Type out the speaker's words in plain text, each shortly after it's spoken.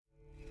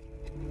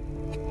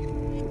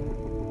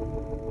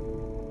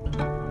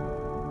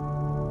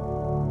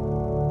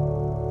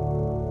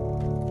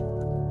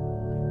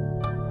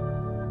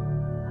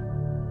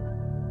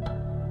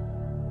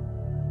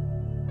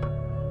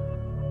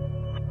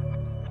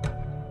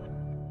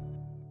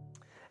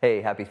Hey,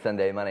 happy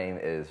Sunday. My name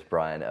is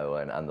Brian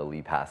Owen. I'm the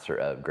lead pastor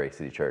of Grace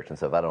City Church. And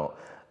so if I don't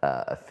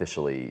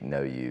officially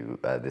know you,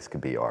 this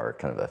could be our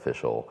kind of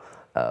official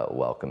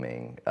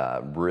welcoming.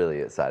 Really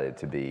excited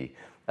to be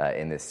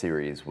in this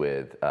series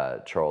with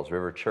Charles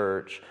River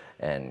Church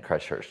and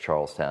Christ Church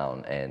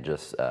Charlestown. And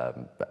just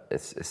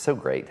it's so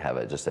great to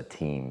have just a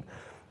team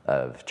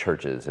of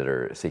churches that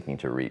are seeking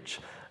to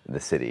reach the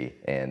city.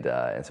 And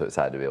so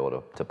excited to be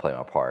able to play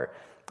my part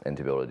and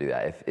to be able to do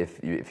that.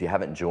 If you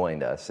haven't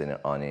joined us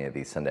on any of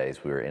these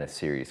Sundays, we were in a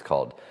series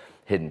called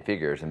Hidden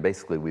Figures, and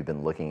basically we've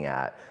been looking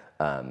at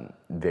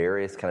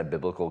various kind of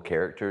biblical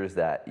characters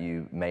that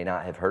you may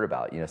not have heard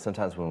about. You know,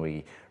 sometimes when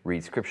we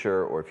read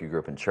scripture, or if you grew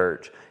up in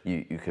church,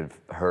 you could have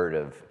heard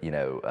of,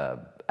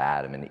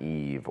 Adam and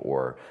Eve,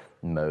 or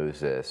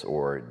Moses,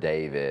 or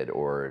David,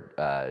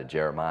 or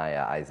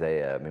Jeremiah,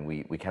 Isaiah. I mean,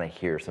 we kind of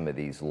hear some of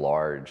these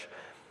large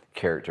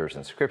characters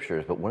in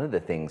scriptures, but one of the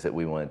things that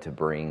we wanted to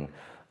bring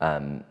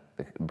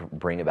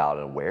about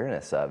an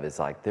awareness of is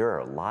like there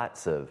are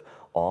lots of,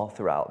 all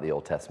throughout the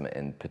Old Testament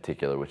in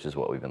particular, which is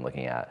what we've been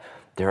looking at,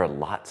 there are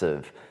lots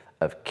of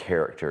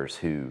characters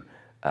who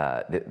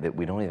that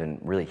we don't even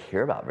really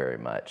hear about very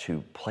much,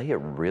 who play a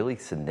really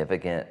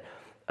significant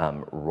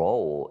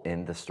role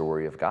in the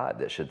story of God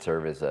that should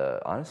serve as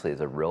honestly as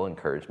a real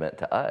encouragement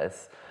to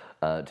us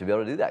to be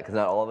able to do that, because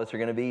not all of us are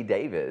going to be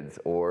Davids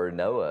or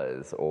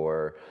Noahs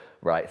or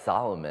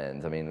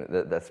Solomon's. I mean,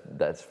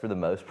 that's for the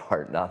most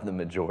part not the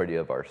majority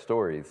of our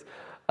stories,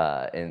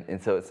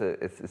 and so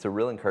it's a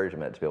real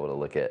encouragement to be able to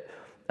look at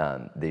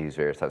these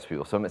various types of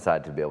people. So I'm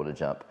excited to be able to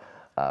jump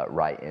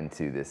right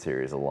into this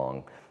series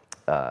along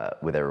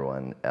with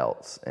everyone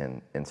else,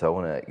 and so I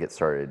want to get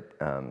started.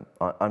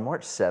 On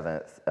March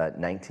 7th,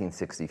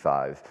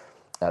 1965,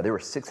 there were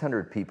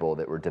 600 people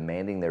that were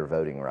demanding their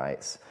voting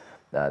rights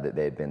that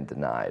they had been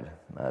denied.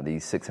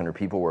 These 600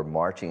 people were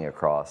marching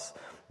across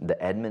the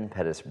Edmund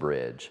Pettus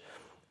Bridge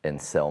in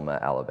Selma,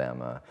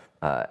 Alabama,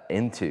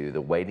 into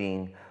the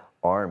waiting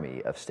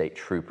army of state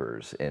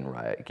troopers in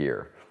riot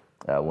gear.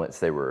 Once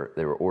they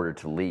were ordered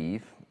to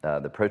leave,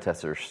 the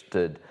protesters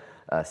stood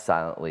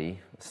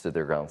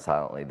their ground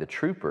silently. The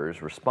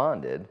troopers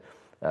responded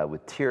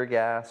with tear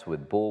gas,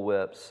 with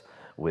bullwhips,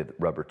 with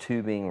rubber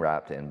tubing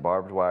wrapped in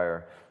barbed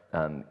wire.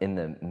 In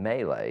the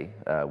melee,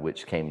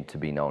 which came to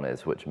be known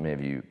as, which many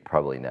of you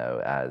probably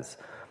know as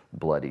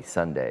Bloody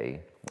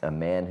Sunday, a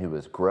man who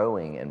was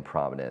growing in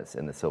prominence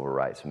in the civil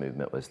rights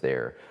movement was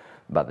there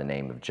by the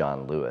name of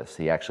John Lewis.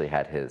 He actually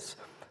had his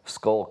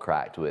skull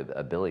cracked with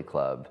a billy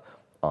club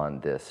on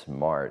this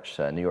march.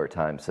 New York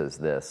Times says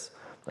this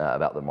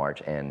about the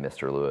march and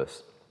Mr.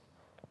 Lewis.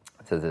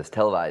 It says, this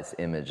televised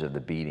image of the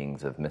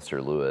beatings of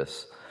Mr.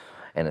 Lewis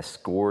and a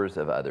scores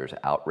of others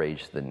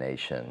outraged the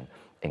nation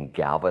and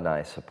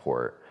galvanized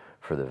support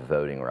for the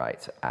Voting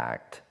Rights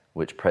Act,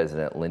 which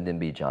President Lyndon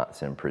B.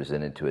 Johnson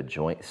presented to a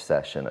joint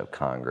session of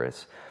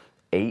Congress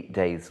 8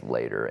 days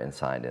later and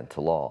signed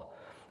into law.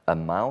 A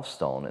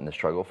milestone in the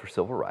struggle for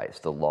civil rights,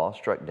 the law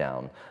struck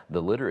down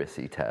the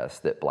literacy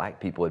test that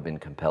black people had been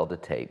compelled to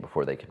take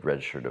before they could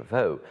register to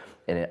vote,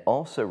 and it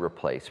also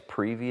replaced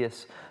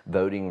previous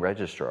voting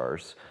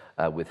registrars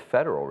with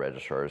federal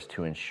registrars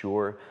to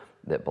ensure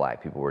that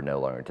black people were no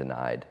longer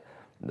denied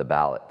the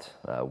ballot.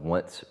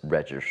 Once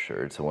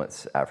registered, so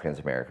once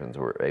African Americans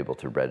were able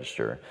to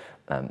register,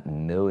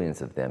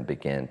 millions of them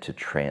began to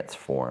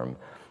transform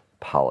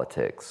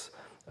politics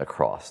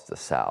across the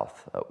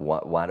South.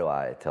 Why do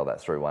I tell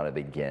that story? Why do I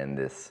begin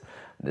this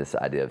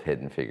idea of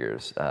hidden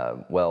figures?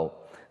 Well,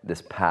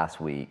 this past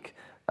week,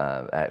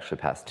 actually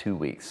past 2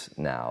 weeks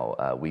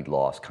now, we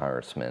lost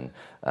Congressman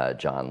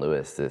John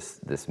Lewis,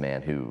 this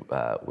man who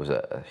was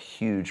a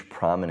huge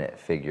prominent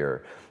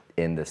figure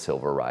in the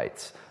civil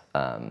rights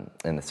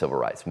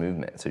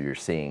movement. So you're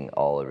seeing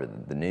all over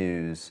the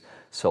news,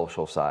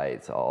 social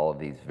sites, all of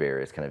these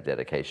various kind of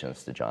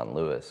dedications to John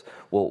Lewis.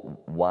 Well,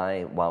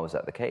 why was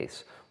that the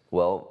case?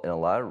 Well, in a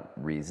lot of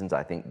reasons,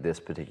 I think this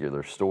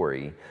particular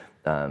story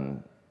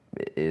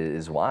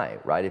is why,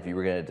 right? If you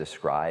were going to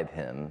describe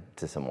him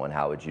to someone,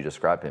 how would you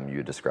describe him? You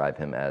would describe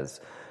him as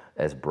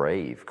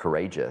brave,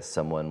 courageous,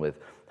 someone with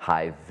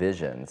high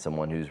vision,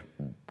 someone who's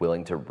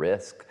willing to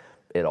risk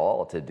it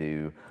all to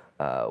do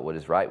what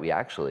is right. We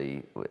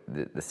actually,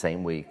 the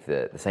same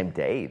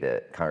day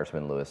that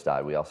Congressman Lewis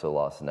died, we also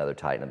lost another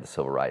titan of the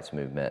civil rights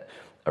movement,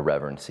 a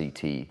Reverend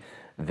C.T.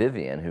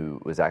 Vivian,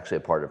 who was actually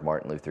a part of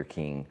Martin Luther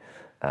King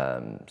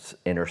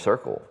inner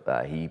circle.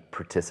 He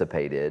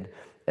participated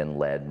and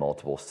led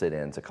multiple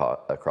sit-ins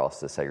across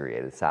the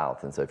segregated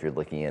South. And so if you're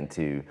looking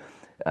into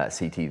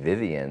C.T.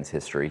 Vivian's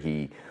history,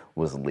 he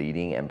was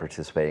leading and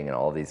participating in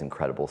all of these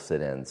incredible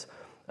sit-ins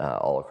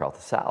all across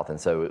the South. And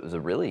so it was a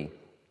really,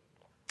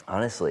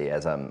 honestly,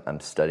 as I'm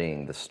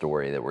studying the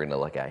story that we're going to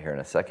look at here in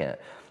a second,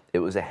 it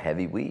was a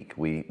heavy week.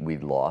 We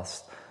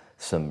lost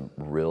some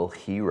real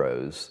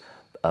heroes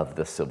of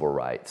the civil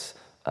rights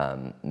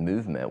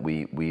movement.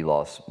 We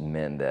lost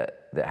men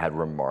that had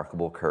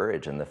remarkable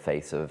courage in the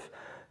face of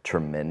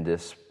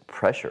tremendous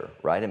pressure,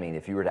 right? I mean,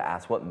 if you were to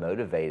ask what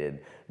motivated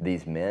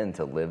these men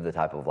to live the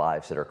type of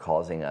lives that are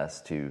causing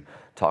us to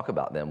talk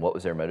about them, what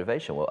was their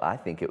motivation? Well, I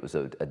think it was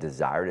a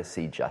desire to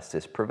see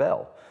justice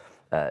prevail.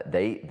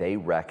 They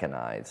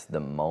recognized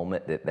the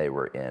moment that they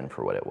were in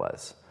for what it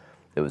was.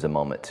 It was a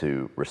moment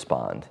to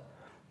respond,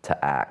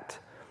 to act,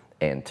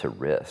 and to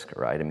risk,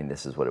 right? I mean,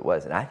 this is what it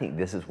was. And I think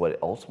this is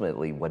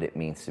ultimately what it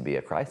means to be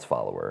a Christ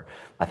follower.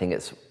 I think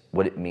it's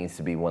what it means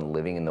to be one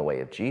living in the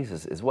way of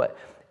Jesus is what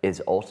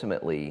is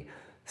ultimately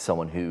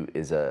someone who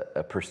is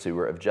a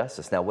pursuer of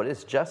justice. Now, what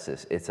is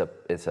justice? It's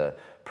a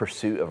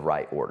pursuit of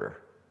right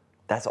order.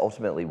 That's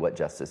ultimately what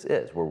justice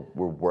is. We're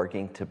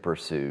working to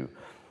pursue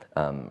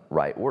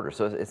right order.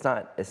 So it's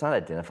not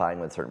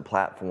identifying with a certain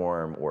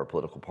platform or a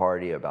political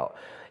party.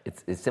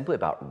 It's simply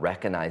about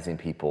recognizing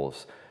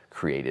people's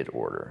created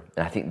order.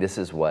 And I think this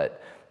is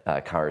what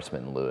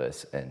Congressman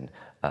Lewis and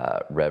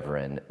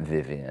Reverend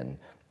Vivian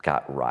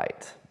got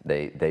right.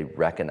 They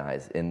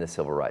recognize in the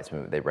civil rights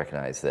movement, they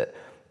recognize that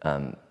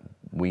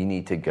we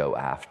need to go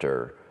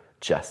after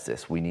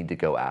justice. We need to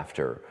go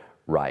after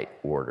right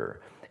order.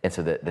 And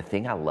so the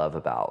thing I love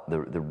about,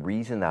 the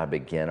reason that I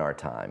begin our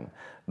time,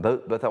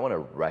 both I want to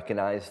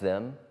recognize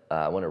them,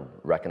 I want to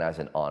recognize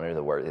and honor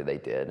the work that they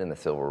did in the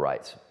civil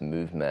rights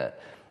movement,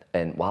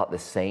 and while at the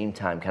same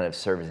time kind of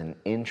serve as an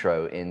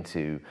intro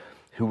into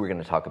who we're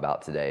going to talk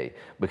about today,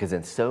 because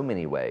in so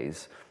many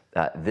ways,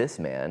 this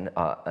man,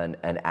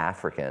 an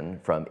African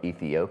from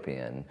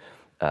Ethiopia,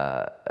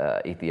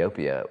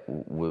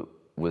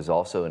 was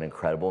also an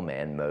incredible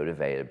man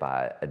motivated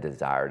by a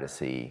desire to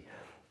see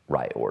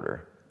right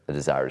order, a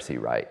desire to see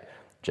right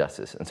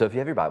justice. And so if you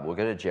have your Bible, we'll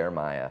go to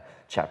Jeremiah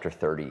chapter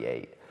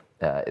 38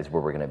 is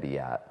where we're going to be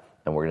at,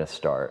 and we're going to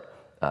start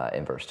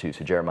in verse 2.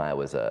 So Jeremiah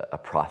was a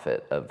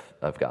prophet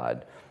of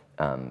God.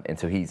 And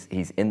so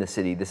he's in the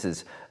city. This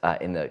is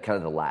in the kind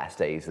of the last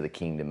days of the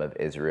kingdom of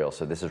Israel.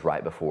 So this is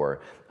right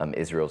before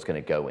Israel's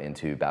going to go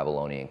into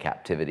Babylonian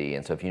captivity.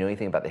 And so if you know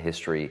anything about the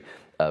history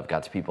of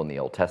God's people in the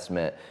Old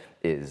Testament,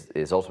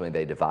 is ultimately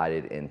they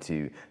divided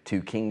into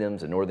two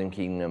kingdoms, a northern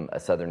kingdom, a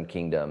southern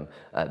kingdom.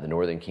 The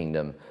northern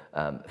kingdom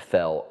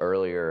fell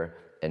earlier,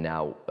 and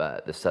now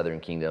the southern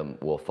kingdom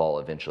will fall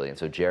eventually. And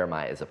so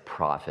Jeremiah is a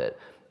prophet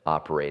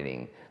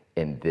operating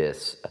in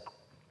this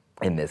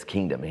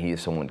kingdom, and he is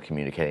someone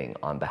communicating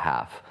on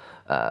behalf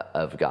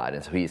of God.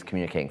 And so he's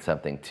communicating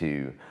something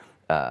to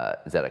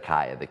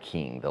Zedekiah, the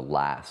king, the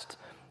last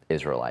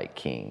Israelite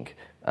king.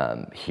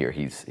 Here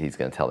he's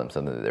going to tell them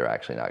something that they're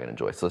actually not going to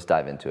enjoy. So let's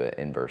dive into it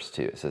in verse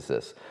 2. It says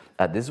this,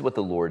 this is what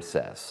the Lord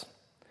says.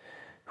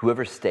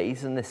 Whoever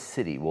stays in this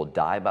city will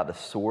die by the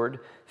sword,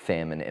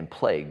 famine, and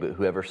plague, but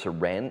whoever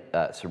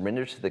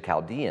surrenders to the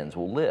Chaldeans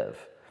will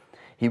live.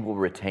 He will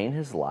retain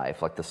his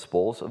life like the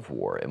spoils of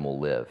war and will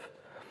live.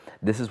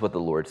 This is what the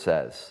Lord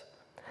says.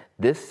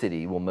 This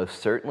city will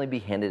most certainly be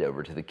handed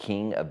over to the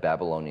king of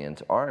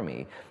Babylonian's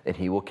army, and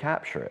he will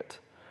capture it.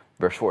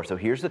 Verse 4, so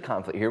here's the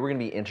conflict. Here we're going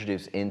to be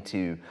introduced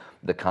into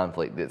the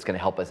conflict that's going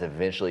to help us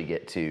eventually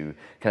get to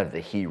kind of the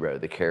hero,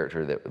 the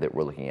character that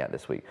we're looking at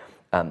this week.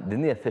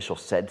 Then the official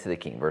said to the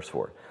king, verse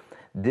 4,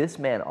 this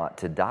man ought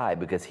to die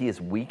because he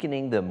is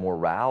weakening the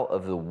morale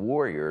of the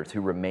warriors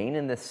who remain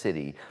in this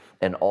city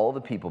and all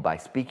the people by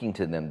speaking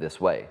to them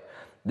this way.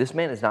 This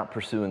man is not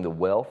pursuing the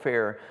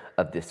welfare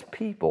of this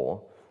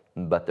people,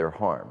 but their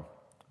harm.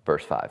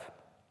 Verse 5,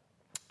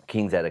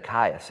 King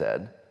Zedekiah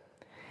said,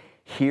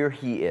 here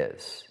he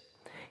is.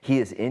 He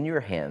is in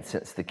your hands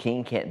since the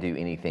king can't do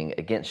anything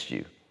against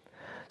you.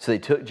 So they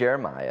took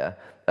Jeremiah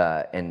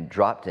and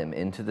dropped him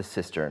into the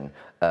cistern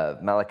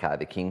of Malachi,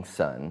 the king's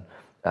son,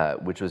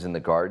 which was in the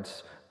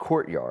guard's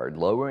courtyard,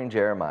 lowering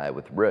Jeremiah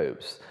with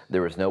ropes.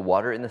 There was no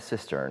water in the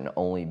cistern,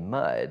 only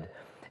mud,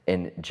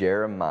 and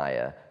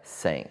Jeremiah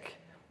sank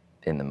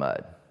in the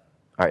mud.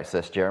 All right, so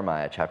that's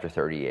Jeremiah chapter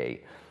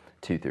 38,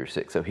 2 through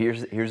 6. So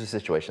here's the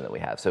situation that we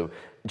have. So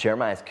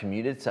Jeremiah has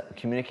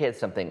communicated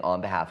something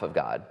on behalf of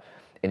God,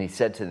 and he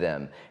said to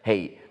them,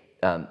 hey,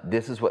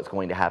 this is what's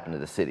going to happen to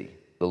the city.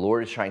 The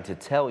Lord is trying to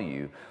tell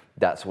you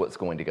that's what's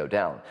going to go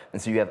down.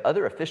 And so you have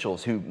other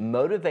officials who,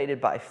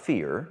 motivated by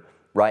fear,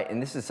 right?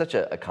 And this is such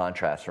a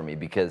contrast for me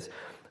because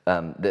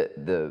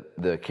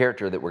the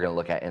character that we're going to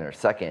look at in a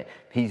second,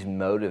 he is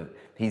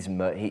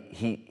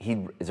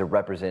a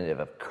representative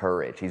of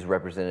courage. He's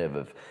representative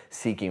of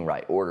seeking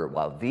right order,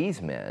 while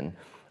these men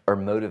are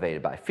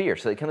motivated by fear.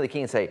 So they come to the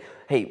king and say,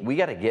 hey, we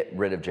got to get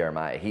rid of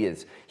Jeremiah. He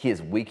is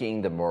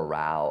weakening the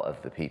morale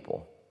of the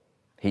people.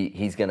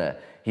 He's gonna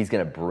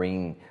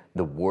bring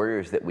the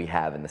warriors that we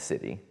have in the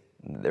city.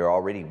 They're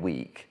already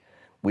weak.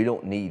 We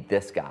don't need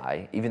this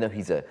guy, even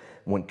though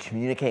when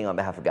communicating on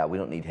behalf of God, we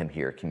don't need him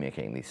here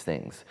communicating these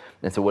things.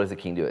 And so what does the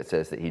king do? It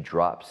says that he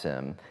drops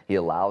him, he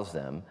allows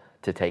them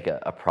to take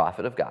a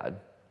prophet of God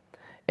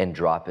and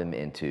drop him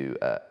into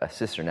a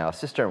cistern. Now, a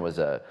cistern was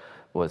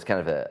was kind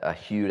of a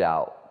hewed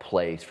out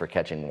place for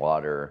catching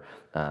water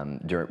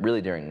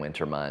during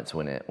winter months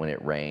when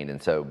it rained.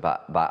 And so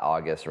by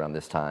August, around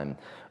this time,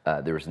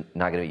 there was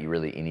not going to be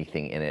really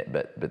anything in it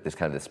but this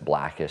kind of this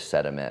blackish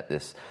sediment,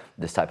 this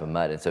type of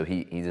mud. And so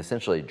he's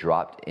essentially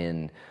dropped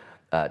in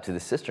to the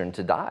cistern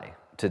to die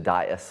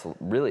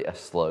really a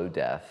slow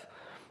death,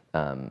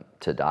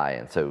 to die.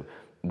 And so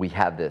we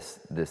have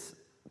this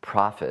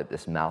prophet,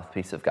 this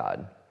mouthpiece of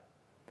God,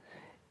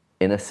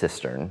 in a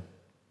cistern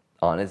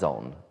on his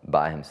own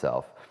by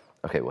himself.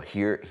 Okay, well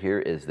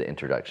here is the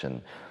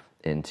introduction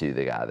into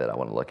the guy that I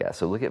want to look at.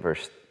 So look at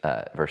verse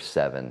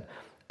 7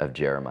 of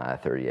Jeremiah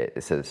 38.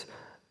 It says,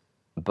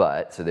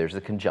 but, so there's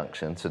the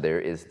conjunction, so there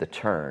is the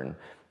turn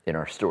in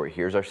our story.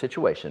 Here's our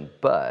situation,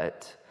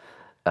 but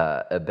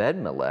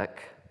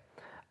Ebed-Melech,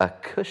 a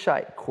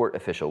Cushite court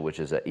official, which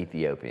is an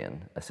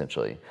Ethiopian,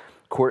 essentially,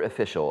 court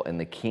official in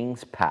the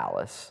king's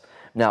palace.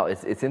 Now,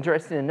 it's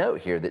interesting to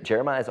note here that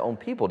Jeremiah's own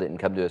people didn't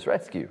come to his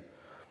rescue,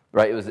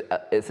 right? It was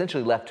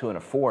essentially left to a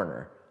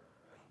foreigner.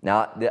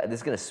 Now, this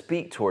is going to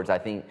speak towards, I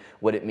think,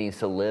 what it means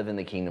to live in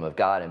the kingdom of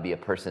God and be a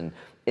person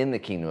in the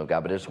kingdom of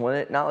God. But I just want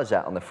to acknowledge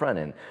that on the front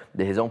end,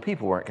 that his own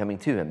people weren't coming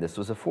to him. This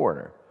was a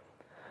foreigner.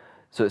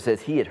 So it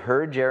says, he had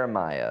heard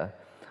Jeremiah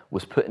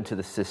was put into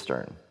the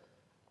cistern.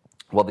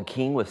 While the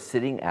king was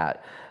sitting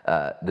at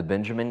the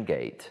Benjamin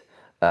gate,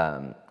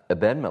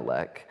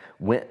 Ebed-Melech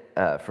went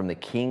from the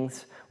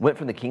king's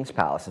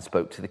palace and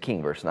spoke to the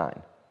king. Verse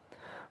 9,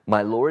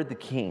 my lord the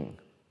king,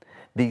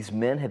 these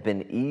men have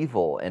been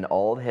evil in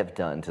all they have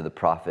done to the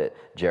prophet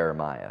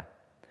Jeremiah.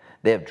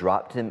 They have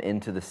dropped him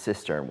into the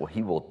cistern. Well,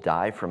 he will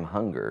die from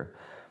hunger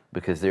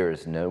because there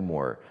is no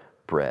more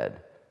bread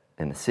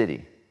in the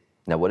city.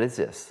 Now, what is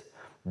this?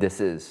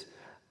 This is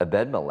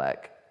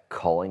Ebed-Melech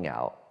calling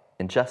out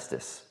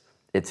injustice.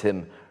 It's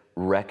him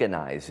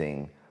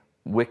recognizing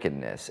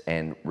wickedness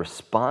and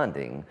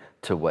responding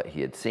to what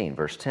he had seen.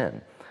 Verse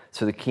 10,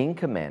 so the king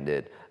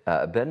commanded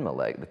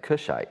Ebed-Melech, the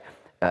Cushite,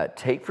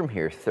 take from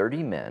here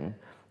 30 men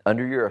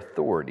under your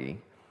authority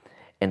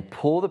and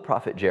pull the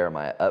prophet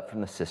Jeremiah up from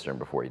the cistern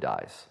before he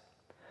dies.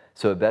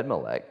 So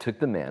Ebed-Melech took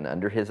the men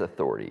under his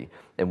authority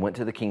and went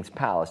to the king's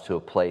palace to a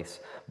place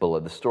below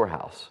the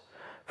storehouse.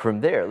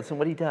 From there, listen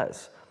what he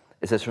does.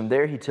 It says, from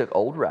there he took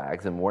old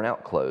rags and worn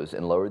out clothes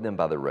and lowered them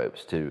by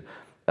ropes to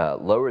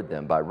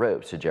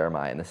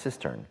Jeremiah in the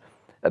cistern.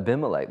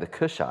 Ebed-Melech, the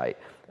Cushite,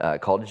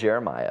 called to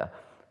Jeremiah,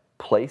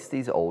 place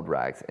these old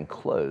rags and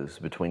clothes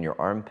between your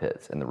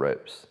armpits and the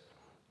ropes.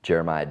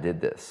 Jeremiah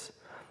did this.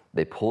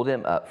 They pulled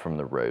him up from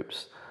the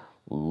ropes,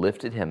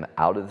 lifted him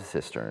out of the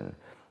cistern,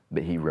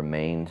 but he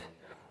remained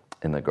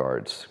in the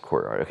guard's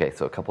courtyard. Okay,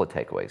 so a couple of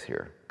takeaways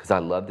here, because I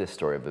love this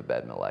story of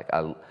Ebed-Melech.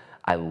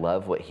 I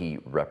love what he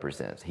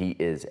represents. He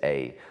is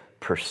a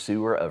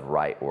pursuer of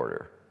right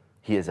order.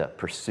 He is a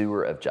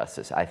pursuer of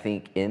justice. I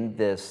think in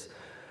this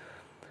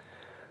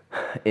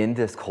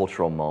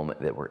cultural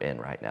moment that we're in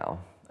right now,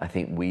 I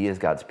think we as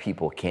God's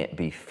people can't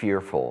be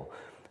fearful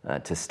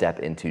to step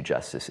into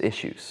justice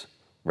issues,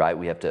 right?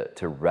 We have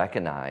to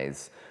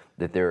recognize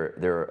that there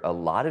are a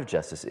lot of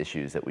justice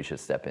issues that we should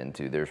step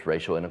into. There's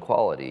racial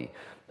inequality.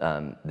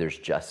 There's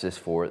justice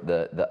for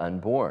the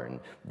unborn.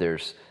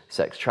 There's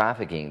sex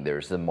trafficking.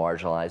 There's the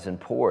marginalized and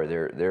poor.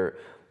 There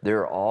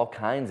are all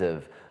kinds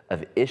of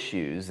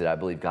issues that I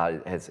believe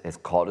God has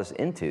called us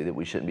into that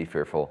we shouldn't be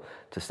fearful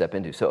to step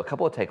into. So a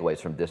couple of takeaways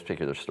from this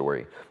particular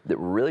story that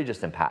were really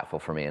just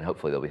impactful for me, and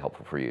hopefully they'll be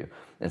helpful for you.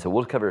 And so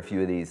we'll cover a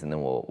few of these and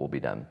then we'll be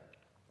done.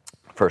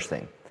 First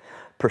thing,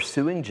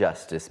 pursuing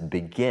justice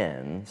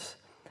begins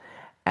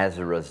as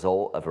a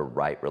result of a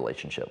right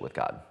relationship with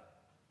God.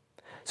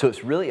 So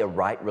it's really a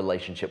right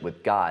relationship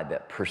with God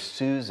that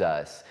pursues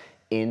us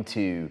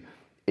into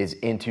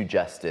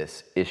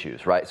justice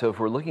issues, right? So if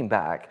we're looking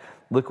back,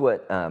 look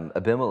what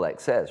Ebed-Melech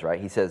says, right?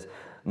 He says,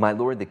 my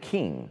lord the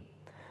king,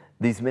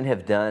 these men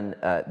have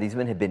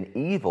been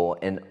evil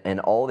in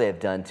all they have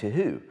done to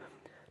who?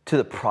 To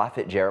the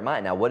prophet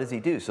Jeremiah. Now, what does he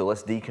do? So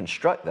let's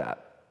deconstruct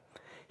that.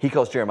 He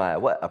calls Jeremiah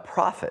what? A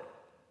prophet.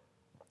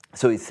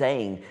 So he's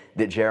saying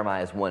that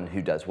Jeremiah is one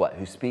who does what?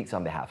 Who speaks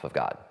on behalf of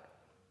God.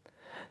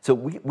 So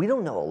we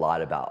don't know a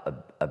lot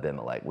about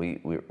Ebed-Melech.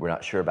 We're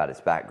not sure about his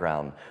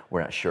background.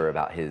 We're not sure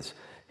about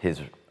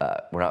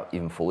we're not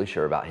even fully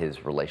sure about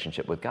his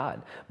relationship with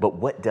God. But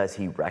what does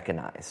he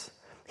recognize?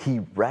 He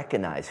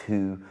recognized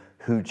who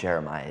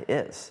Jeremiah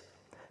is.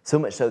 So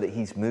much so that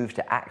he's moved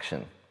to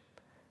action.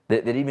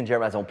 That even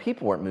Jeremiah's own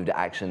people weren't moved to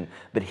action,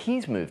 but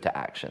he's moved to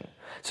action.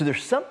 So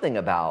there's something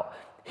about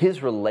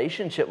his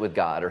relationship with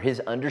God, or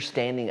his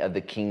understanding of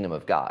the kingdom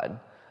of God,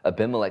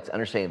 Ebed-Melech's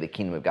understanding of the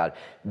kingdom of God,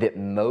 that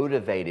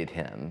motivated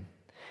him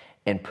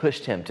and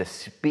pushed him to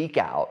speak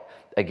out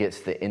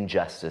against the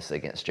injustice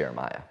against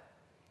Jeremiah,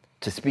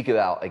 to speak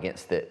out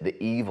against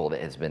the evil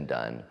that has been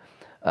done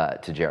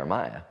to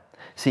Jeremiah.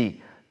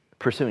 See,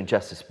 pursuing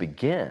justice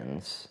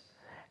begins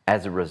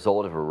as a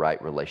result of a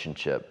right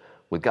relationship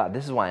with God.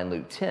 This is why in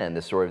Luke 10,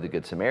 the story of the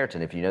Good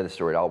Samaritan, if you know the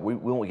story at all, we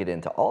won't get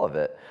into all of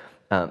it,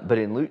 but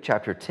in Luke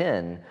chapter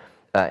 10,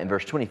 in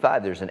verse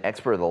 25, there's an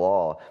expert of the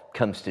law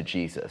comes to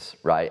Jesus,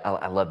 right?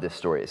 I love this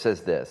story. It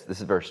says this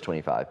is verse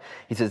 25.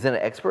 He says, then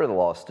an expert of the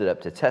law stood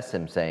up to test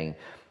him, saying,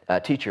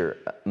 teacher,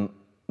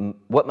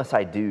 what must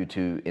I do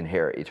to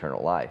inherit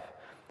eternal life?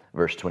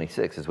 Verse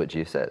 26 is what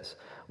Jesus says.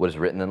 What is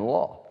written in the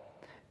law?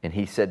 And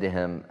he said to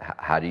him,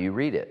 how do you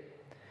read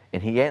it?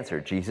 And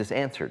Jesus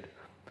answered,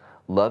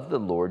 love the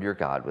Lord your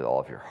God with all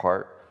of your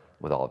heart,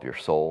 with all of your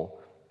soul,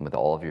 and with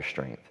all of your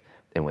strength,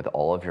 and with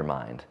all of your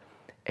mind,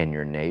 and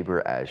your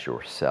neighbor as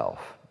yourself.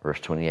 Verse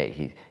 28,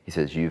 he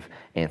says, you've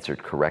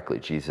answered correctly.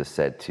 Jesus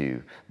said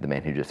to the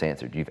man who just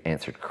answered, you've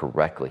answered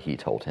correctly, he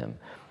told him.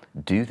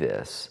 Do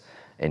this,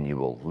 and you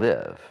will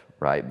live,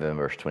 right? But in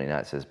verse 29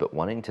 it says, but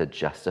wanting to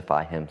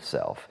justify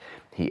himself,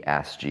 he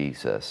asked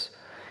Jesus,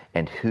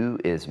 and who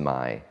is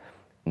my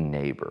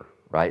neighbor,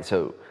 right?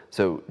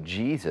 So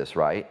Jesus,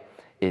 right,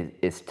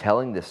 is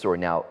telling this story.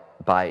 Now,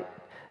 by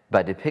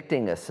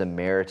depicting a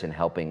Samaritan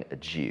helping a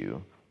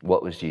Jew,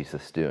 what was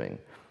Jesus doing?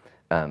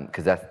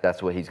 Because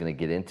that's what he's going to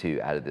get into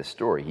out of this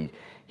story.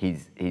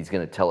 He's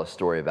going to tell a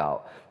story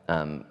about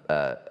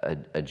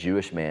a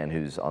Jewish man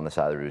who's on the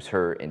side of the road who's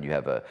hurt, and you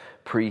have a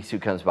priest who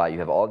comes by. You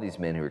have all these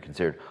men who are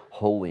considered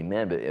holy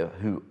men, but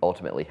who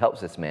ultimately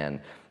helps this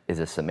man is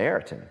a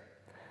Samaritan.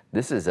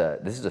 This is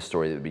a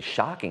story that would be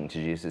shocking to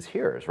Jesus'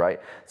 hearers, right?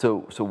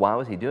 So why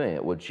was he doing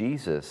it? Well,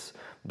 Jesus,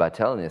 by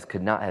telling this,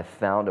 could not have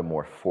found a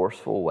more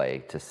forceful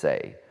way to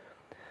say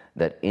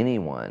that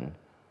anyone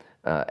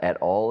at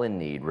all in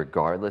need,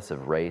 regardless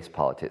of race,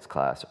 politics,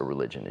 class, or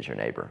religion, is your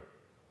neighbor.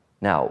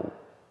 Now,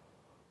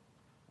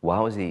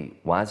 why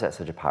is that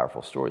such a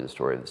powerful story, the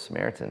story of the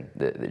Samaritan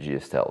that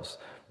Jesus tells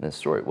in this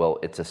story? Well,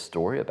 it's a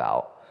story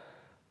about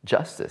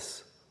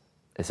justice.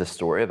 It's a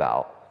story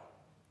about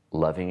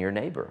loving your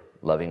neighbor,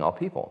 loving all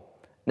people.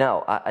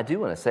 Now, I do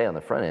want to say on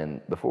the front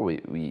end, before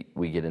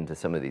we get into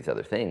some of these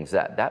other things,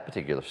 that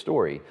particular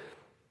story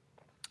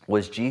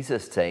was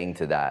Jesus saying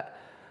to that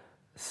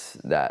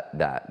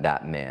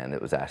man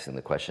that was asking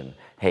the question,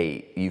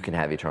 hey, you can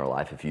have eternal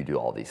life if you do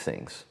all these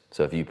things.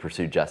 So if you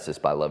pursue justice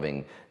by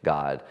loving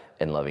God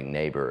and loving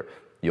neighbor,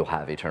 you'll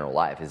have eternal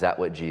life. Is that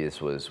what Jesus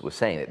was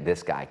saying, that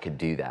this guy could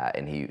do that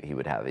and he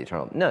would have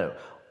eternal? No.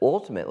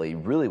 Ultimately,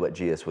 really what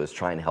Jesus was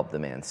trying to help the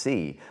man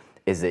see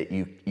is that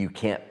you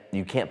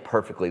can't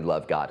perfectly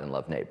love God and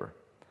love neighbor.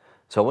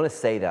 So I want to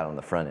say that on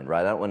the front end,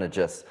 right? I don't want to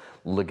just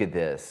look at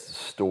this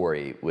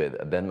story with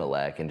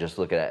Abimelech and just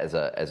look at it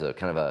as a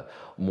kind of a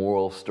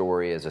moral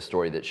story, as a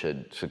story that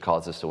should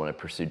cause us to want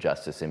to pursue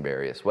justice in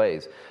various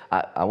ways.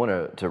 I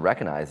want to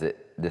recognize that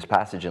this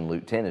passage in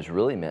Luke 10 is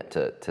really meant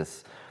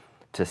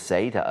to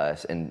say to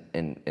us and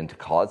to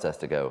cause us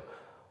to go,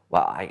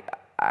 wow, I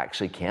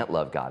actually can't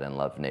love God and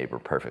love neighbor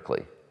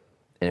perfectly.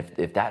 And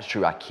if that's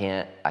true, I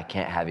can't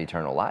have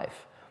eternal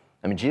life.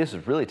 I mean, Jesus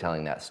is really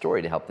telling that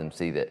story to help them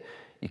see that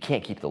you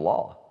can't keep the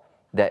law,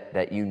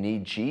 that you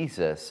need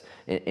Jesus.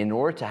 In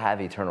order to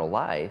have eternal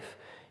life,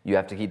 you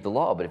have to keep the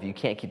law. But if you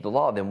can't keep the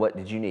law, then what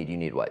did you need? You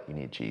need what? You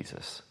need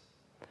Jesus.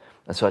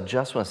 And so I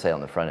just want to say on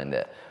the front end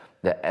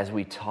that as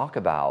we talk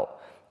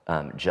about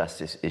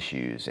justice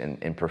issues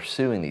and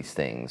pursuing these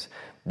things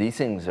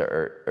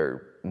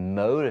are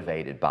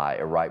motivated by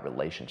a right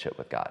relationship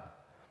with God.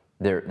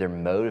 They're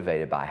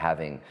motivated by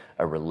having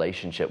a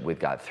relationship with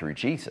God through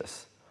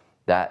Jesus.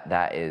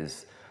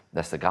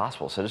 That's the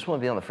gospel. So I just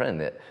want to be on the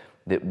front end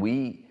that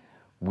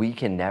we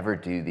can never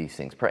do these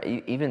things.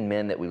 Even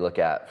men that we look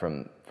at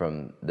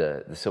from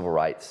the civil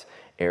rights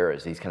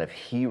eras, these kind of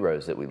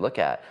heroes that we look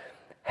at,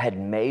 had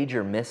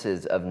major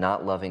misses of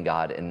not loving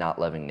God and not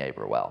loving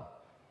neighbor well.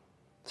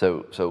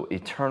 So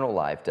eternal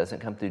life doesn't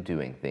come through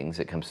doing things,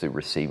 it comes through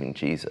receiving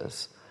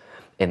Jesus.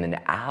 And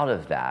then out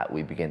of that,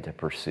 we begin to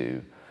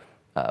pursue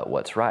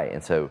what's right.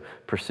 And so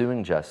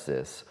pursuing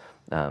justice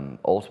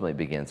ultimately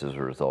begins as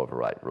a result of a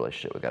right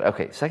relationship with God.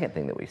 Okay, second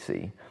thing that we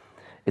see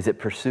is that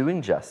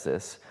pursuing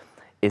justice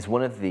is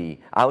one of the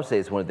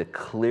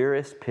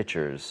clearest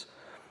pictures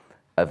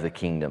of the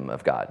kingdom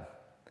of God.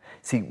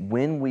 See,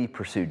 when we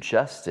pursue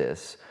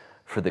justice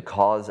for the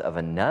cause of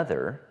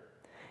another,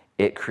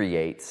 it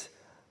creates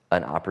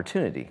an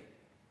opportunity.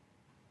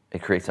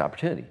 It creates an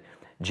opportunity.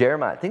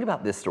 Jeremiah, think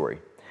about this story.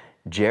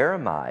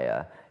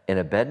 Jeremiah and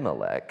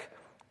Abimelech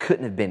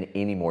couldn't have been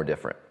any more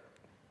different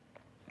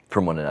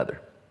from one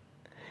another.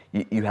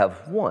 You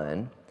have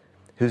one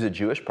who's a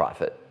Jewish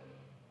prophet,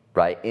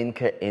 right,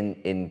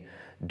 in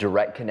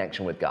direct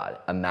connection with God,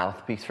 a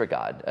mouthpiece for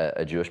God,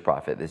 a Jewish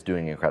prophet that's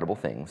doing incredible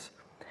things.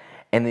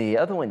 And the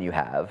other one you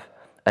have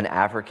an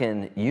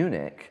African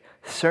eunuch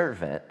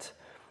servant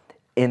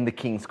in the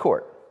king's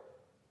court.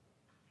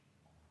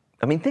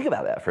 I mean, think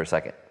about that for a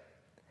second.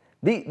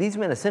 These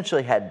men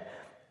essentially had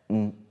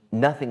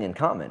nothing in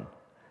common.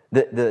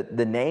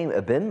 The name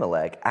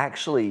Abimelech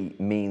actually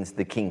means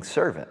the king's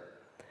servant.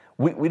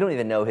 We don't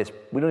even know his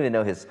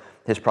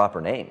proper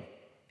name.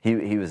 We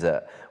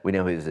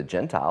know he was a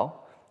Gentile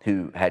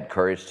who had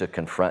courage to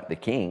confront the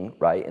king,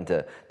 right, and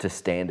to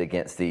stand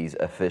against these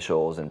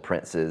officials and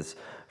princes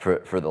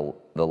for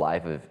the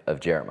life of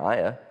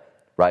Jeremiah,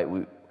 right?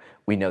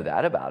 We know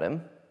that about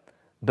him,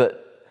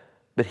 but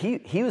But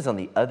he was on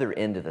the other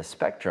end of the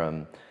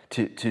spectrum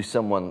to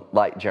someone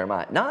like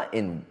Jeremiah, not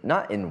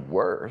in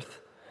worth,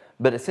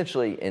 but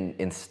essentially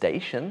in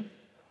station,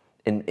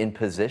 in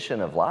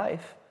position of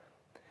life.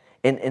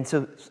 And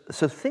so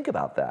think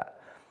about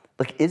that.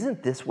 Like,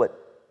 isn't this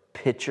what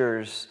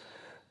pictures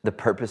the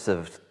purpose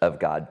of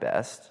God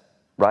best,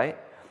 right?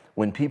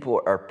 When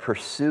people are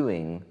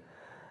pursuing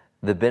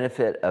the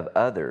benefit of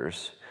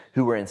others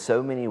who are in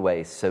so many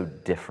ways so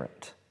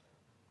different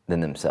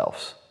than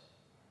themselves.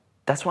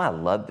 That's why I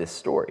love this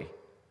story.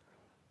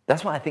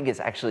 That's why I think it's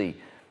actually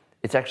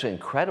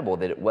incredible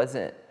that it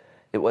wasn't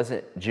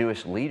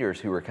Jewish leaders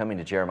who were coming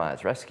to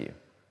Jeremiah's rescue,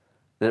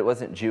 that it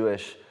wasn't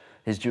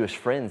his Jewish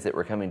friends that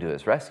were coming to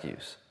his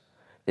rescues.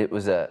 It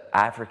was an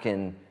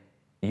African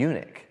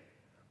eunuch,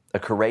 a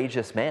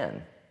courageous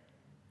man,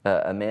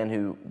 a man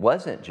who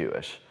wasn't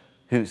Jewish,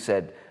 who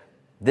said,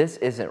 "This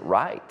isn't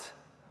right.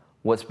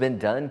 What's been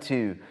done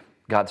to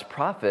God's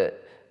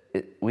prophet,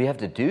 we have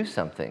to do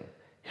something.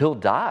 He'll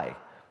die.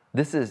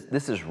 This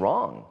is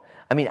wrong."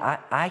 I mean,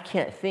 I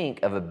can't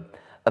think of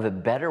a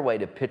better way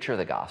to picture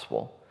the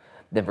gospel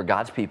than for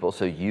God's people,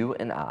 so you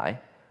and I,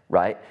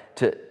 right,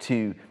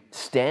 to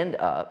stand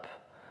up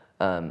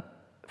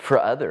for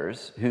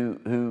others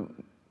who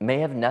may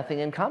have nothing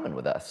in common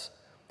with us,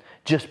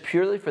 just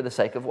purely for the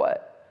sake of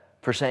what?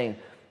 For saying,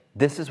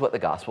 this is what the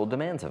gospel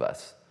demands of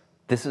us.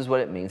 This is what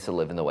it means to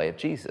live in the way of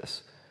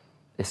Jesus.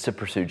 It's to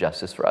pursue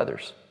justice for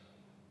others,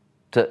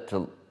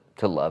 to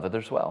love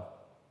others well.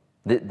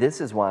 This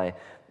is why,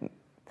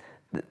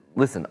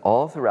 listen,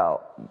 all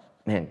throughout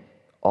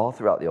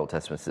the Old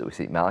Testament that we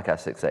see, Malachi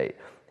 6:8,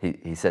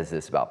 he says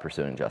this about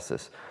pursuing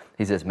justice.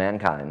 He says,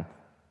 mankind,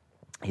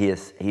 he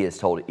has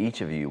told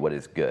each of you what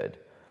is good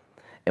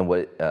and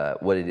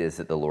what it is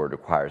that the Lord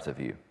requires of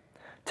you,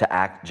 to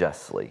act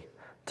justly,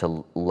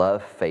 to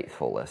love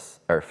faithfulness,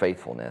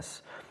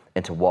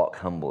 and to walk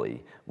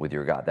humbly with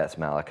your God. That's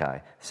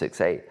Malachi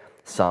 6:8.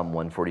 Psalm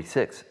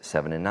 146,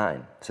 7 and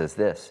 9 says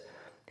this: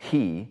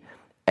 He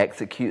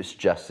executes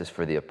justice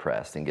for the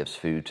oppressed and gives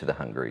food to the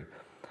hungry.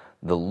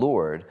 The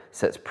Lord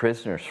sets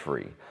prisoners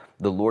free.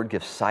 The Lord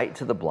gives sight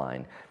to the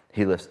blind.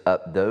 He lifts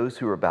up those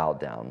who are bowed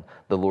down.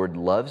 The Lord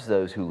loves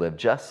those who live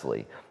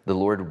justly. The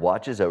Lord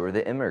watches over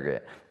the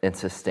immigrant and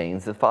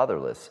sustains the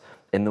fatherless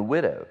and the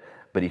widow,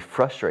 but he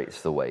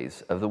frustrates the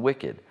ways of the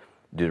wicked.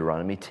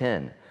 Deuteronomy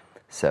 10,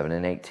 7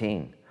 and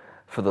 18.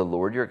 For the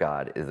Lord your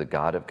God is the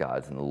God of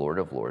gods and the Lord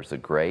of lords, the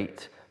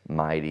great,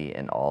 mighty,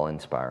 and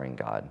all-inspiring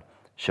God,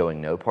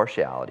 showing no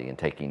partiality and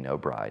taking no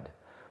bribe.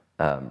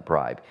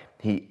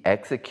 He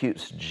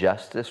executes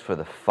justice for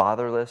the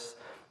fatherless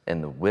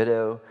and the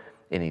widow,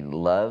 and he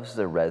loves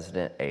the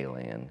resident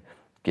alien,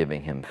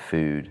 giving him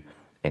food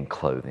and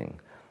clothing.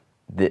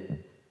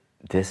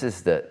 This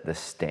is the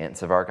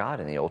stance of our God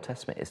in the Old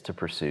Testament, is to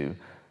pursue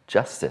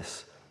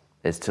justice,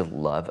 is to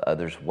love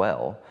others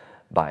well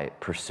by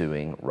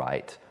pursuing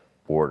right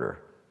order,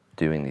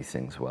 doing these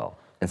things well.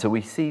 And so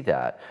we see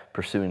that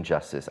pursuing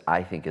justice,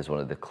 I think, is one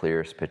of the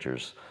clearest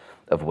pictures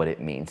of what it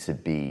means to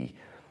be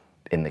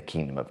in the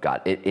kingdom of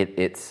God.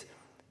 It's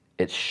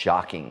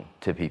shocking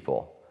to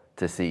people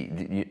to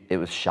see. It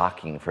was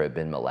shocking for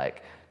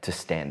Abimelech to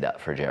stand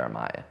up for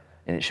Jeremiah.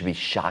 And it should be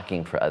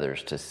shocking for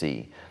others to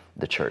see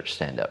the church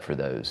stand up for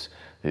those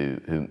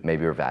who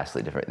maybe are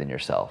vastly different than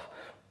yourself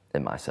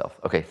and myself.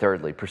 Okay,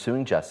 thirdly,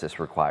 pursuing justice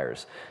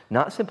requires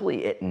not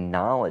simply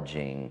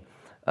acknowledging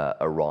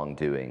a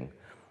wrongdoing,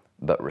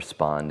 but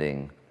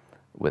responding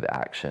with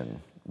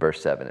action.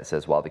 Verse 7, it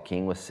says, while the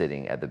king was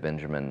sitting at the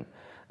Benjamin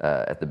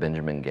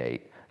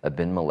gate,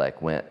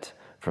 Abimelech went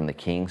from the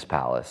king's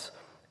palace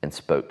and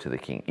spoke to the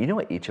king. You know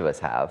what each of us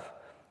have?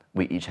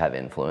 We each have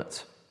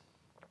influence.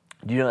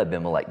 Do you know what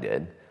Abimelech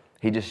did?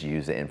 He just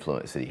used the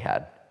influence that he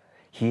had.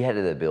 He had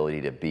the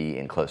ability to be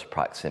in close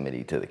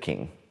proximity to the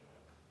king.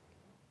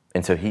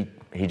 And so he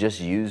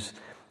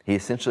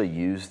essentially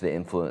used the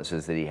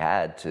influences that he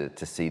had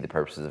to see the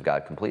purposes of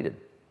God completed.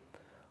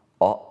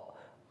 All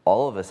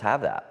of us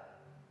have that.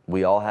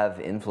 We all have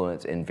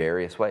influence in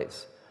various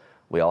ways.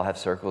 We all have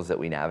circles that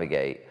we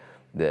navigate,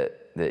 that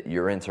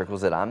you're in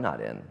circles that I'm not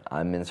in.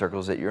 I'm in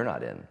circles that you're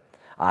not in.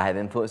 I have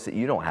influence that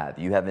you don't have.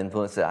 You have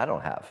influence that I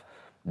don't have.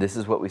 This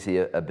is what we see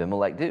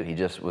Abimelech do. He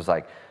just was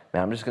like,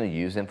 man, I'm just going to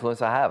use the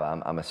influence I have.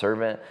 I'm a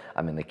servant.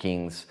 I'm in the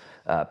king's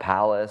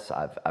palace.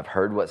 I've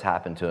heard what's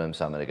happened to him,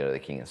 so I'm going to go to the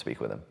king and speak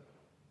with him.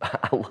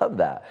 I love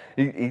that.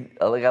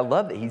 I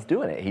love that he's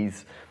doing it.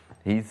 He's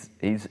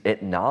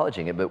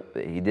acknowledging it, but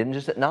he didn't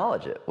just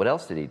acknowledge it. What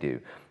else did he do?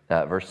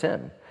 Verse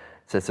 10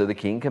 says, so the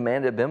king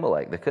commanded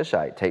Abimelech the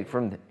Cushite, take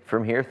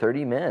from here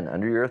 30 men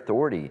under your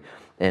authority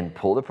and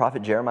pull the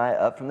prophet Jeremiah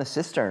up from the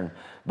cistern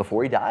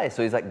before he dies.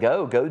 So he's like,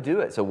 go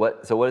do it. So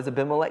what does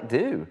Abimelech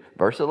do?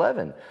 Verse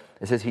 11,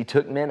 it says he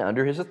took men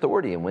under his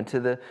authority and went to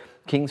the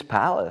king's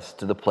palace,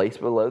 to the place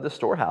below the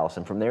storehouse.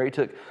 And from there he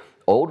took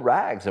old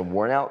rags and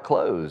worn out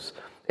clothes,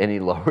 and he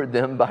lowered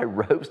them by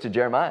ropes to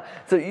Jeremiah.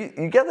 So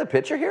you get the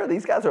picture here?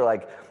 These guys are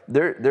like,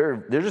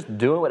 they're just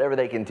doing whatever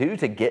they can do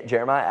to get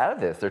Jeremiah out of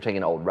this. They're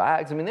taking old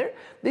rags. I mean,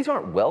 these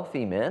aren't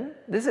wealthy men.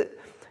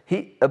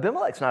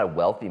 Abimelech's not a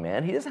wealthy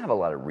man. He doesn't have a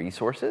lot of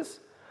resources.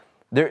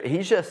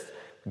 He's just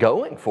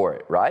going for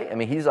it, right? I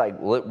mean, he's like,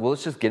 well,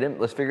 let's just get him.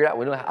 Let's figure it out.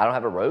 I don't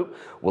have a rope.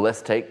 Well,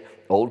 let's take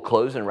old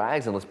clothes and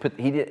rags and let's put.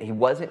 He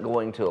wasn't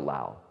going to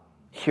allow.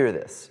 Hear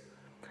this.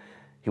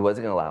 He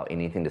wasn't going to allow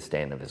anything to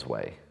stand in his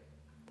way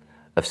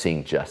of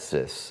seeing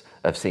justice,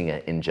 of seeing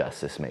an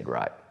injustice made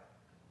right.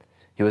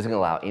 He wasn't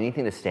going to allow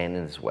anything to stand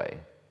in his way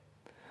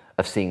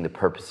of seeing the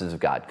purposes of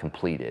God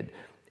completed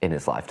in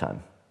his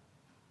lifetime.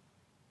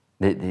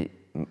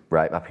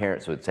 Right? My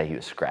parents would say he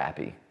was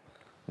scrappy.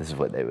 This is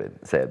what they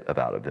would say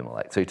about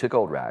Abimelech. So he took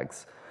old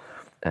rags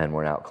and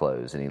worn out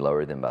clothes, and he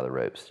lowered them by the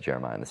ropes to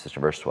Jeremiah and the sister.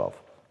 Verse 12.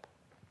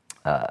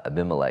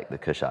 Abimelech the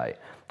Cushite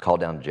called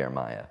down to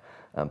Jeremiah,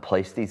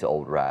 place these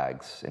old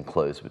rags and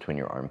clothes between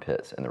your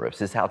armpits and the ropes.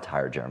 This is how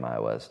tired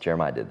Jeremiah was.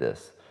 Jeremiah did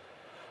this.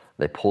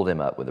 They pulled him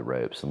up with the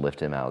ropes and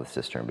lifted him out of the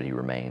cistern, but he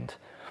remained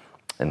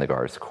in the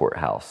guard's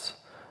courthouse.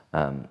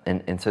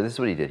 And so this is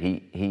what he did.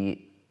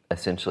 He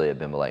essentially,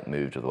 Abimelech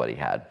moved with what he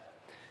had.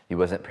 He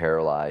wasn't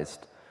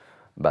paralyzed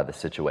by the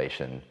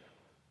situation.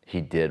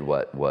 He did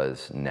what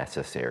was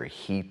necessary.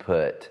 He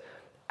put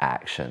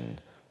action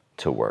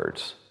to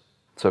words.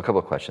 So a couple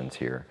of questions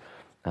here.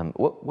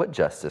 What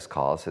justice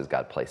cause has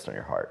God placed on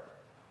your heart?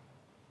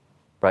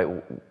 Right?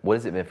 What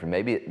has it been for?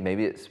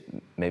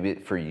 Maybe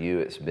for you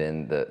it's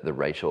been the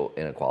racial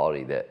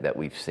inequality that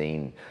we've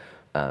seen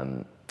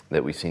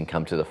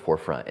come to the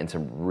forefront in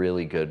some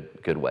really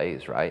good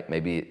ways. Right?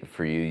 Maybe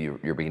for you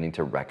you're beginning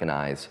to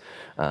recognize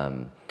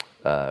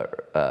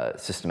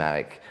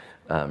systematic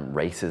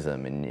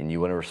racism, and you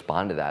want to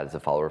respond to that as a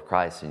follower of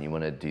Christ, and you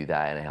want to do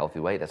that in a healthy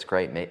way. That's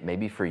great.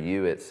 Maybe for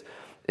you it's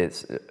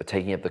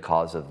taking up the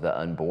cause of the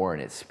unborn.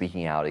 It's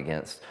speaking out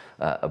against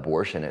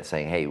abortion. It's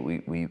saying, hey,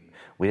 we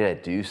got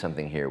to do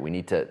something here. We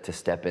need to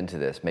step into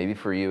this. Maybe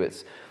for you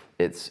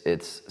it's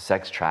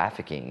sex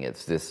trafficking.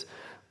 It's this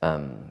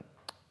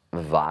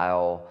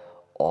vile,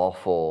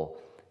 awful,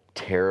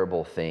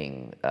 terrible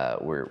thing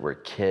where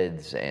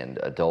kids and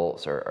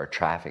adults are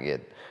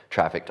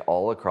trafficked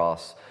all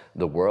across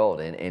the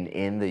world and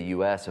in the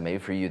U.S. So maybe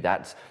for you,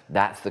 that's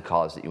the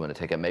cause that you want to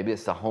take up. Maybe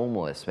it's the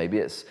homeless. Maybe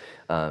it's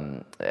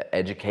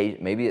education.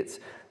 Maybe it's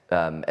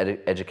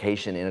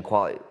education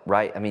inequality.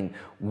 Right? I mean,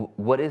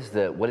 what is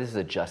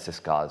the justice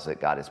cause that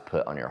God has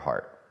put on your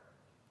heart?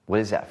 What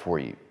is that for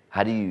you?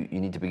 How do you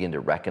need to begin to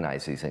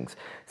recognize these things,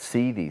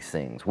 see these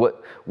things?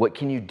 What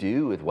can you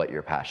do with what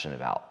you're passionate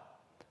about?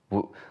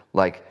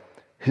 Like,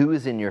 who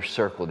is in your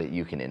circle that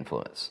you can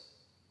influence?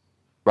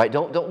 Right?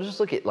 Don't just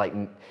look at like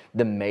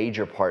the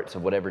major parts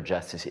of whatever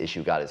justice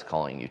issue God is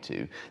calling you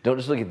to. Don't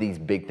just look at these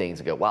big things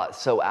and go, wow,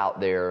 it's so out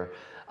there.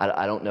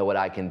 I don't know what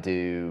I can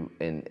do.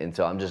 And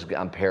so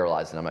I'm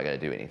paralyzed and I'm not going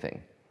to do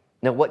anything.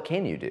 Now, what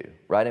can you do?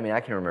 Right? I mean,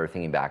 I can remember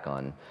thinking back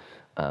on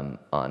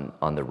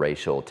the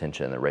racial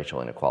tension and the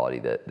racial inequality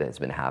that has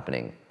been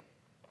happening.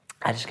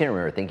 I just can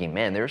remember thinking,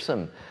 man, there's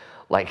some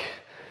like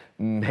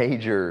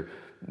major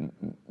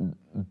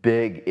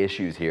big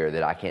issues here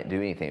that I can't do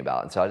anything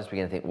about. And so I just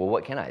began to think, well,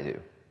 what can I do?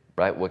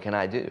 Right? What can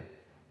I do?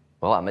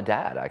 Well, I'm a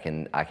dad. I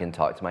can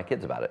talk to my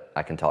kids about it.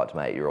 I can talk to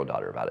my 8-year-old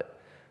daughter about it.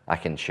 I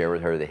can share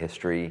with her the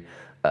history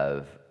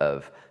of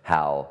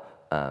how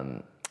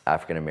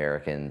African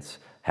Americans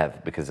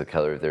have, because of the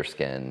color of their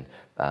skin,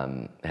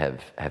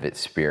 have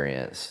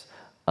experienced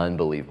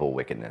unbelievable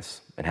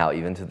wickedness, and how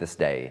even to this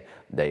day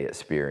they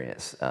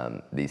experience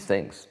these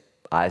things.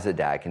 I, as a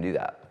dad, can do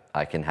that.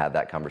 I can have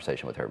that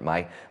conversation with her.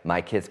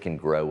 My kids can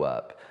grow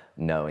up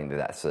knowing that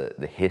that's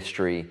the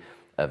history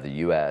of the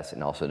U.S.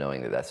 and also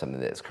knowing that that's something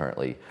that is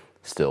currently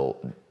still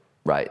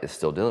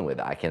dealing with.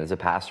 I can, as a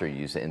pastor,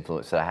 use the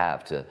influence that I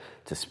have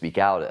to speak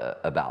out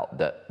about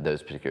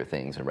those particular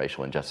things and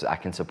racial injustice. I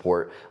can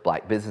support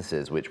Black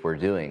businesses, which we're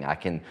doing. I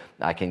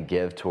can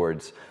give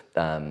towards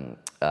an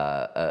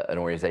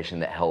organization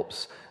that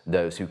helps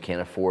those who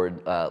can't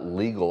afford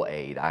legal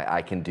aid.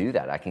 I can do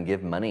that. I can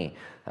give money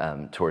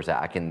towards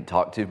that. I can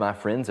talk to my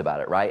friends about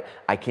it, right?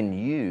 I can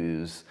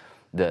use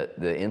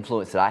the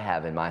influence that I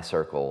have in my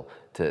circle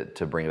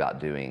to bring about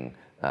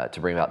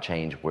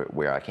change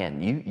where I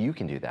can. You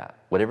can do that.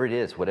 Whatever it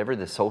is, whatever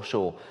the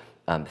social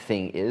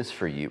thing is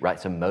for you, right?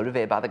 So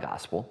motivated by the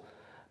gospel,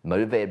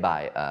 motivated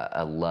by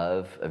a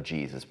love of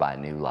Jesus, by a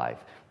new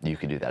life, you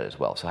can do that as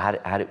well. So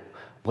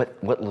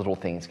what little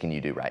things can you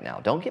do right now?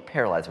 Don't get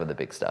paralyzed by the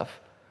big stuff.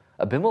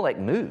 Abimelech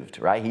moved,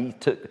 right? He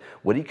took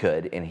what he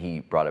could and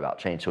he brought about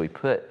change. So he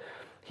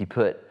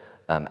put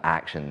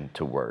action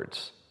to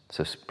words.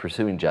 So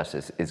pursuing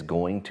justice is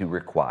going to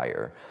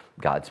require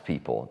God's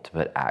people to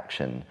put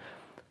action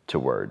to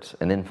words.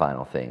 And then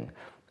final thing,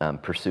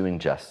 pursuing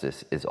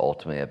justice is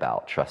ultimately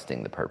about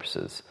trusting the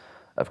purposes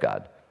of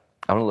God.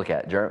 I want to look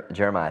at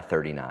Jeremiah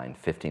 39,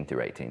 15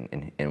 through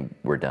 18, and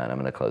we're done. I'm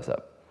going to close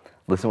up.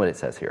 Listen to what it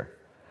says here.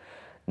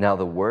 Now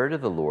the word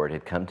of the Lord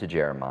had come to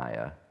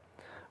Jeremiah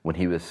when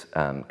he was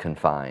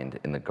confined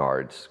in the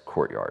guard's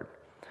courtyard.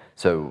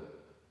 So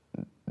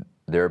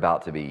they're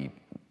about to be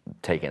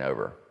taken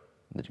over.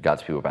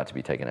 God's people are about to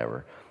be taken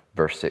over.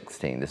 Verse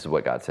 16, this is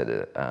what God said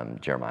to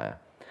Jeremiah.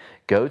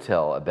 Go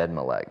tell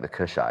Ebed-Melech, the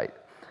Cushite,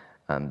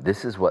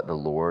 this is what the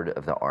Lord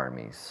of the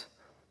armies,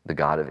 the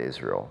God of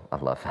Israel, I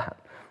love that,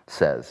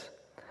 says,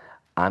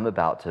 I'm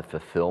about to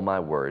fulfill my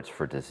words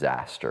for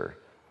disaster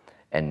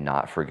and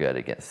not for good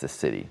against the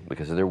city.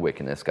 Because of their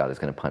wickedness, God is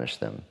going to punish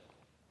them.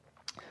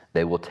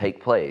 They will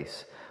take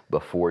place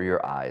before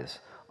your eyes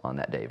on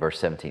that day. Verse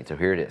 17. So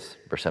here it is,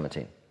 verse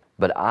 17.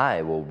 But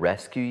I will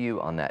rescue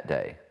you on that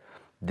day.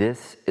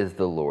 This is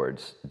the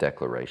Lord's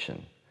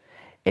declaration.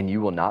 And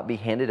you will not be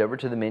handed over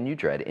to the men you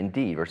dread.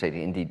 Indeed, verse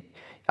 18, indeed,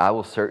 I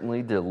will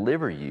certainly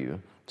deliver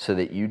you so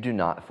that you do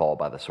not fall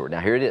by the sword. Now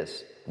here it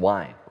is.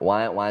 Why?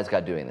 Why is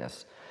God doing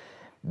this?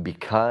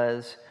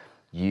 Because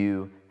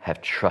you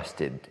have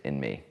trusted in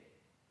me.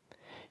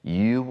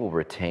 You will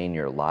retain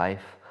your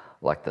life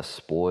like the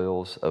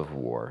spoils of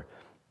war.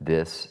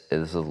 This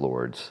is the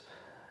Lord's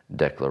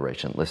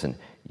declaration. Listen,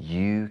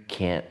 you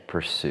can't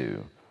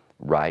pursue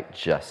right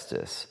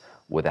justice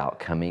without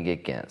coming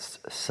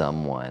against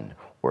someone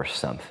or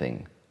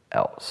something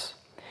else.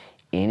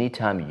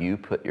 Anytime you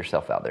put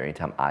yourself out there,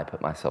 anytime I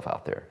put myself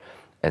out there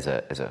as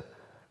a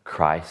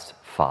Christ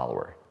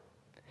follower,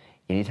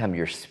 anytime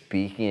you're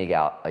speaking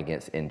out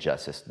against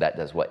injustice, that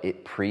does what?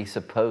 It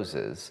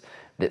presupposes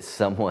that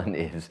someone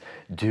is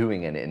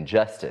doing an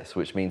injustice,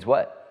 which means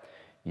what?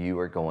 You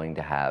are going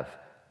to have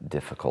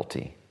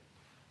difficulty.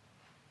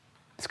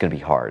 It's going to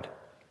be hard.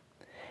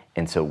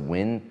 And so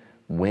when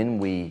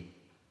we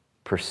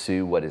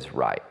pursue what is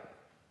right,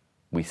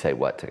 we say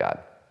what to God?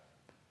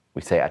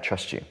 We say, I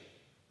trust you.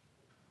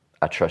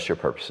 I trust your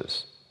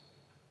purposes.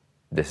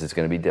 This is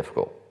going to be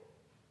difficult.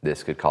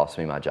 This could cost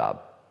me my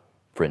job,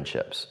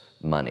 friendships,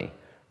 money,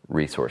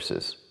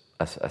 resources,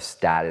 a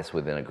status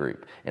within a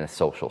group, in a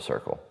social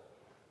circle.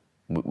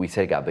 We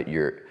say, God, but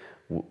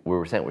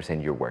we're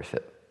saying you're worth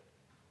it.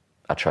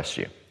 I trust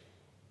you.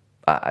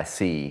 I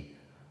see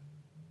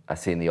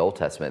in the Old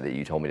Testament that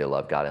you told me to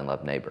love God and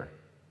love neighbor.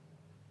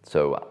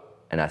 So,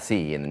 and I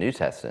see in the New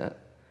Testament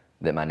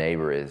that my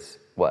neighbor is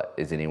what?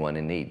 Is anyone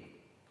in need?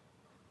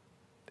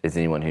 Is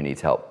anyone who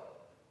needs help?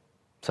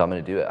 So I'm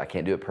going to do it. I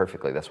can't do it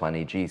perfectly. That's why I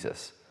need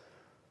Jesus.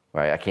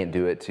 Right? I can't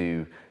do it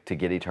to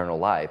get eternal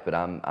life, but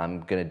I'm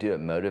going to do it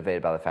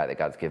motivated by the fact that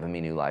God's given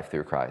me new life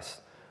through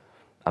Christ.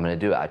 I'm going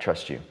to do it. I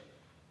trust you.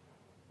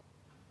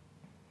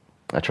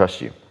 I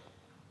trust you.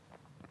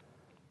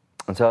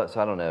 And so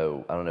I don't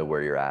know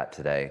where you're at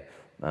today.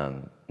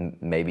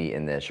 Maybe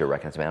in this you're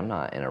recognizing, man, I'm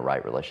not in a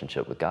right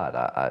relationship with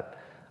God.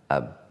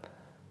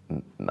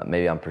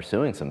 Maybe I'm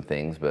pursuing some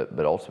things, but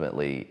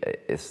ultimately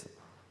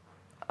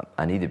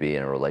I need to be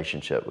in a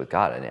relationship with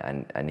God.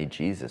 I need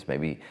Jesus.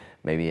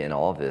 Maybe in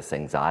all of this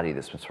anxiety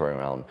that's been swirling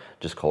around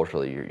just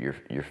culturally,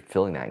 you're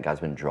feeling that, and God's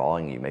been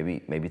drawing you.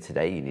 Maybe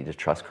today you need to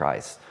trust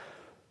Christ.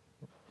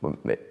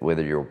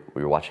 Whether you're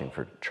watching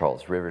for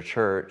Charles River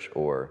Church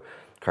or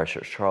Christ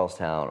Church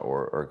Charlestown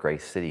or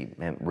Grace City,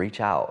 man,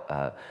 reach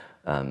out.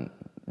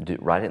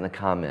 Write it in the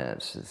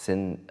comments.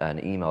 Send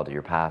an email to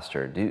your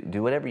pastor.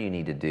 Do whatever you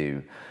need to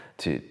do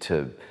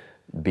to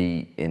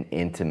be in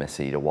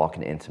intimacy, to walk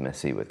in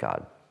intimacy with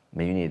God.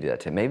 Maybe you need to do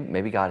that too.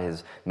 Maybe God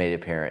has made it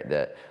apparent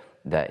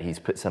that He's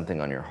put something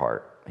on your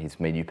heart. He's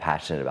made you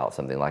passionate about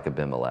something like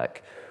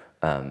Abimelech,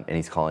 and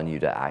He's calling you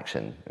to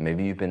action.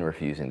 Maybe you've been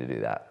refusing to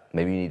do that.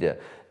 Maybe you need to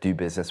do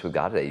business with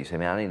God today. You say,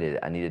 man,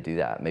 I need to do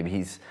that. Maybe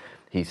He's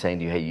saying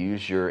to you, hey,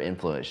 use your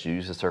influence,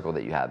 use the circle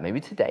that you have. Maybe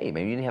today,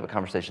 maybe you need to have a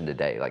conversation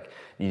today. Like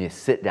you need to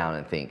sit down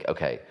and think,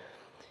 okay,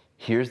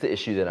 here's the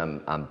issue that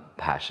I'm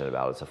passionate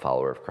about as a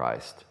follower of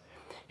Christ.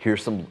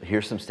 Here's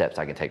some steps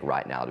I can take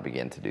right now to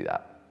begin to do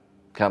that.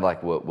 Kind of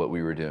like what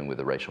we were doing with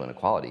the racial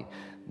inequality.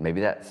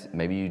 Maybe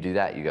you do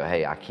that. You go,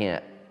 hey, I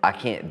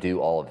can't do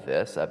all of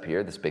this up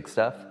here, this big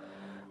stuff,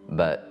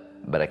 but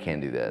I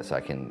can do this.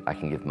 I can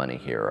give money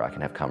here, or I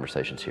can have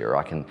conversations here, or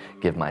I can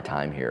give my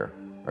time here,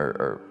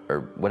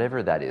 or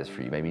whatever that is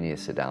for you. Maybe you need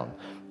to sit down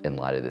in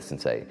light of this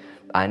and say,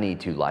 I need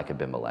to, like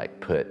Abimelech,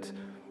 put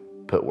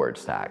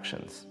words to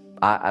actions.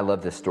 I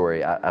love this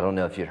story. I don't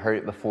know if you'd heard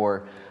it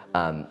before.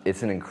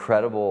 It's an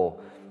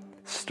incredible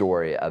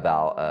story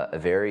about a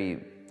very,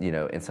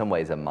 in some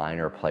ways a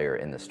minor player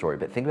in the story.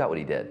 But think about what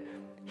he did.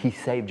 He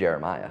saved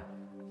Jeremiah.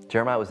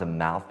 Jeremiah was a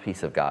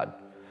mouthpiece of God.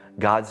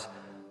 God's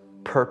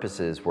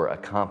purposes were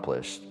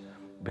accomplished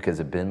because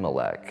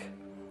Abimelech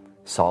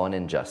saw an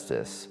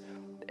injustice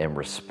and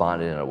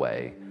responded in a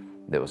way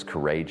that was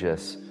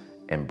courageous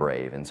and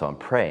brave. And so I'm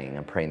praying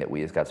that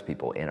we as God's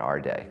people in our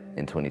day,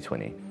 in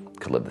 2020,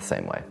 could live the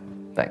same way.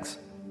 Thanks.